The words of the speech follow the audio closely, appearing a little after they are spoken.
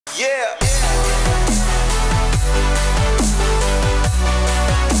Yeah.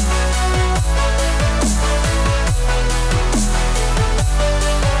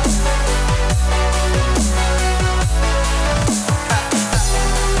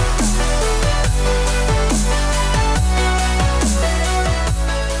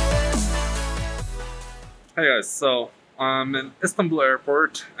 Hey guys, so I'm in Istanbul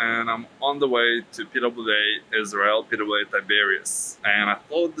airport and I'm on the way to PWA Israel, PWA Tiberias. And I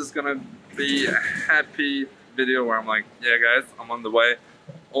thought this is gonna be a happy video where I'm like, yeah guys, I'm on the way,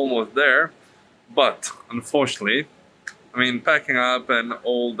 almost there. But unfortunately, I mean, packing up and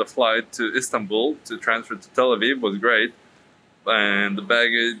all the flight to Istanbul to transfer to Tel Aviv was great. And the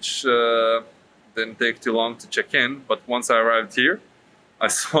baggage didn't take too long to check in. But once I arrived here, I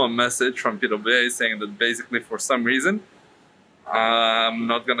saw a message from PWA saying that basically for some reason I'm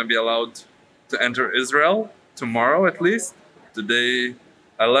not going to be allowed to enter Israel tomorrow at least. Today,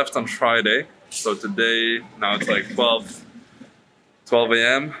 I left on Friday, so today, now it's like 12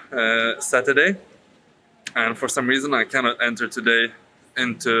 a.m. Saturday, and for some reason I cannot enter today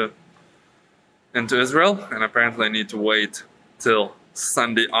into Israel, and apparently I need to wait till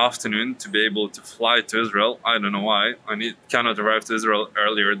Sunday afternoon to be able to fly to Israel. I don't know why. Cannot arrive to Israel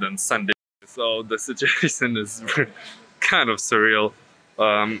earlier than Sunday. So the situation is kind of surreal.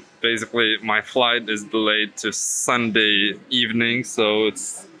 Basically, my flight is delayed to Sunday evening, so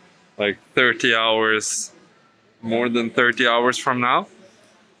it's like 30 hours, more than 30 hours from now,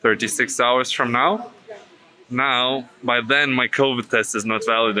 36 hours from now. Now, by then, my COVID test is not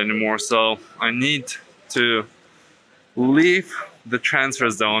valid anymore, so I need to leave the transfer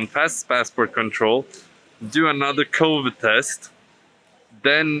zone, pass passport control, do another COVID test,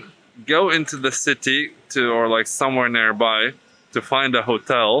 then go into the city or like somewhere nearby to find a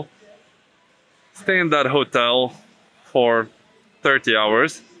hotel, stay in that hotel for 30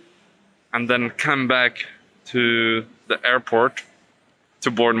 hours, and then come back to the airport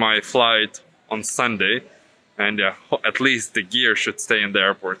to board my flight on Sunday. And yeah, at least the gear should stay in the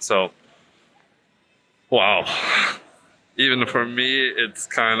airport. So, wow. Even for me, it's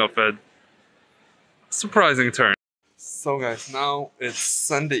kind of a surprising turn. So guys, now it's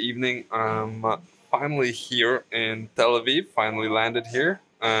Sunday evening. I'm finally here in Tel Aviv, finally landed here.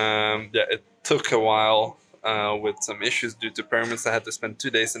 Yeah, it took a while with some issues due to permits. I had to spend 2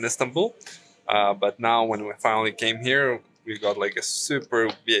 days in Istanbul. But now when we finally came here, we got like a super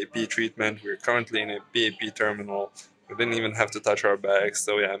VIP treatment. We're currently in a VIP terminal. We didn't even have to touch our bags.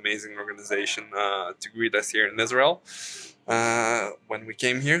 So yeah, amazing organization to greet us here in Israel. When we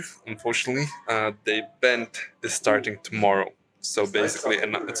came here, unfortunately, the event is starting tomorrow. So basically,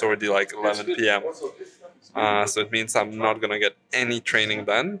 it's already like 11 p.m. So it means I'm not gonna get any training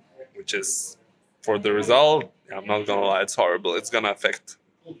done, which is, for the result, I'm not gonna lie, it's horrible. It's gonna affect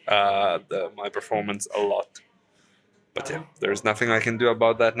my performance a lot. But yeah, there's nothing I can do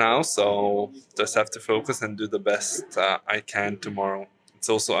about that now, so just have to focus and do the best I can tomorrow. It's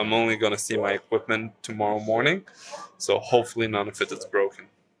also, I'm only gonna see my equipment tomorrow morning, so hopefully none of it is broken.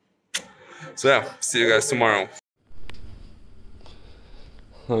 So yeah, see you guys tomorrow.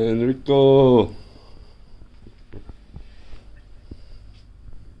 Hi Enrico!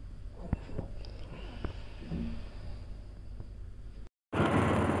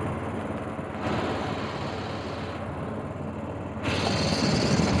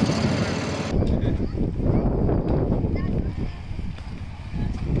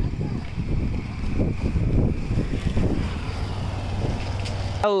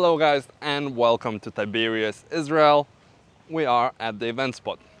 Hello guys, and welcome to Tiberias, Israel. We are at the event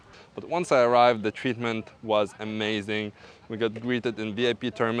spot. But once I arrived, the treatment was amazing. We got greeted in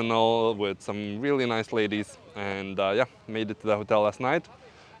VIP terminal with some really nice ladies, and yeah, made it to the hotel last night.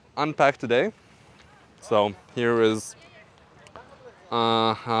 Unpacked today. So here is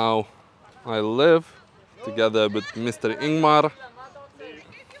how I live together with Mr. Ingmar.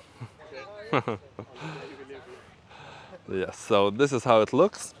 Yes, so this is how it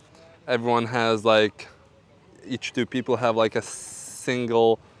looks. Everyone has like, each two people have like a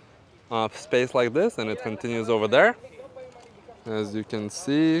single space like this, and it continues over there, as you can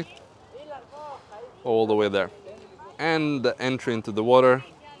see, all the way there. And the entry into the water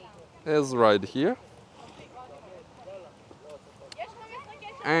is right here.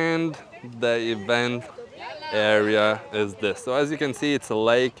 And the event area is this. So as you can see, it's a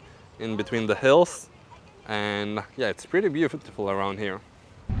lake in between the hills. And yeah, it's pretty beautiful around here.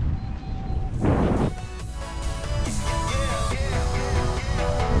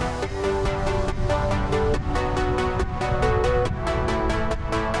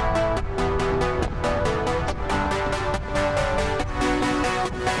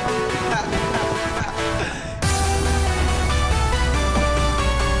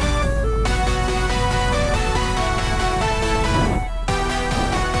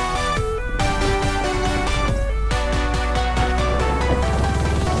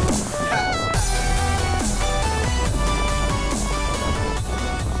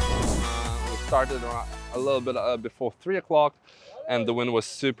 started a little bit before 3 o'clock, and the wind was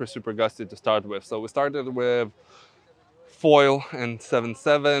super gusty to start with. So we started with foil and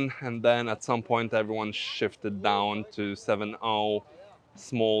 7.7, and then at some point everyone shifted down to 7.0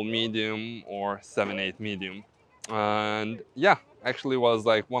 small medium or 7.8 medium. And yeah, actually was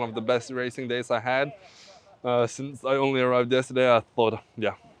like one of the best racing days I had. Since I only arrived yesterday, I thought,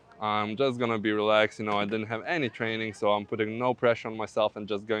 yeah, I'm just gonna be relaxed. You know, I didn't have any training, so I'm putting no pressure on myself and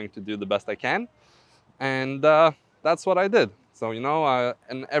just going to do the best I can. And that's what I did. So, you know,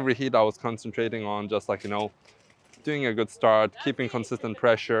 in every heat I was concentrating on just like, you know, doing a good start, keeping consistent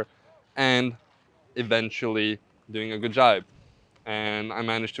pressure, and eventually doing a good job. And I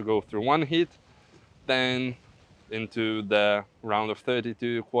managed to go through one heat, then into the round of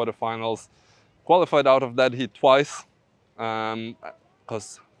 32 quarterfinals. Qualified out of that heat twice,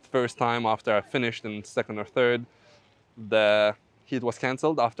 because first time after I finished in second or third, the heat was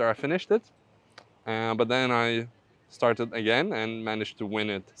cancelled after I finished it. But then I started again and managed to win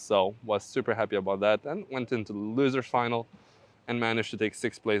it. So was super happy about that and went into the losers final and managed to take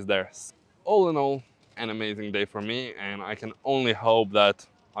 6th place there. All in all, an amazing day for me, and I can only hope that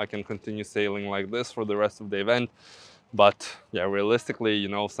I can continue sailing like this for the rest of the event. But yeah, realistically, you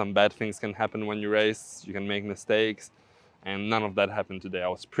know, some bad things can happen when you race. You can make mistakes, and none of that happened today. I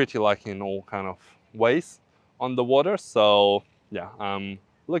was pretty lucky in all kind of ways on the water. So yeah, I'm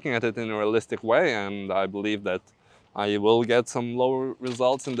looking at it in a realistic way, and I believe that I will get some lower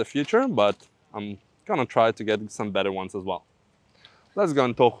results in the future, but I'm gonna try to get some better ones as well. Let's go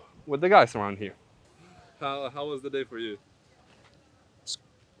and talk with the guys around here. How was the day for you? It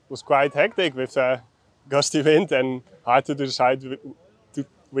was quite hectic with gusty wind and hard to decide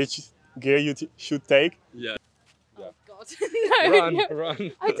which gear you should take. Yeah. Oh God, no,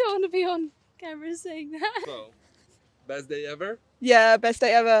 Run. I don't want to be on camera saying that. So, best day ever? Yeah, best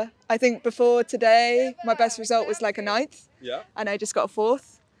day ever. I think before today, my best result was like a 9th. Yeah. And I just got a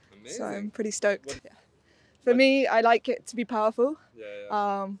 4th. Amazing. So I'm pretty stoked. Yeah. For me, I like it to be powerful.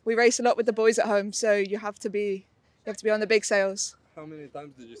 Yeah. We race a lot with the boys at home, so you have to be on the big sails. How many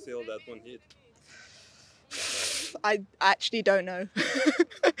times did you sail that one heat? I actually don't know.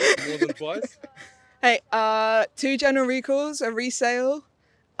 More than twice? Hey, 2 general recalls, a resale,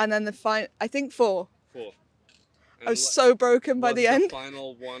 and then I think 4. 4. I was so broken by the end. Was the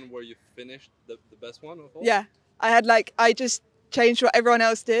final one where you finished the best one of all? Yeah, I just changed what everyone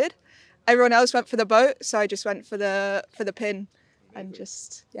else did. Everyone else went for the boat, so I just went for the pin. Amazing. And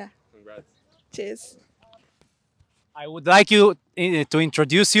just, yeah. Congrats. Cheers. I would like to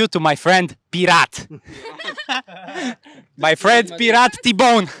introduce you to my friend Pirat. My friend Pirat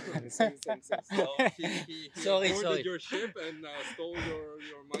T-Bone. So he boarded your ship and stole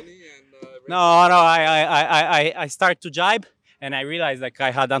your money and No, I start to jibe and I realized like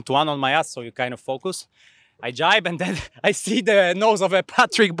I had Antoine on my ass, so you kind of focus. I jibe and then I see the nose of a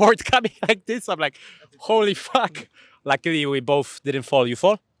Patrick board coming like this. I'm like, holy fuck. Luckily we both didn't fall. You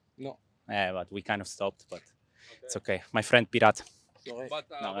fall? No. Yeah, but we kind of stopped, but it's okay. My friend Pirat. But,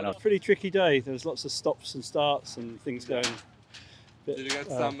 no. Pretty tricky day. There was lots of stops and starts and things going. Did you get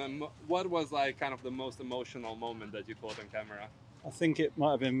some? What was like kind of the most emotional moment that you caught on camera? I think it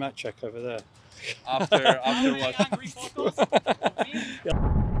might have been Matt check over there. After what?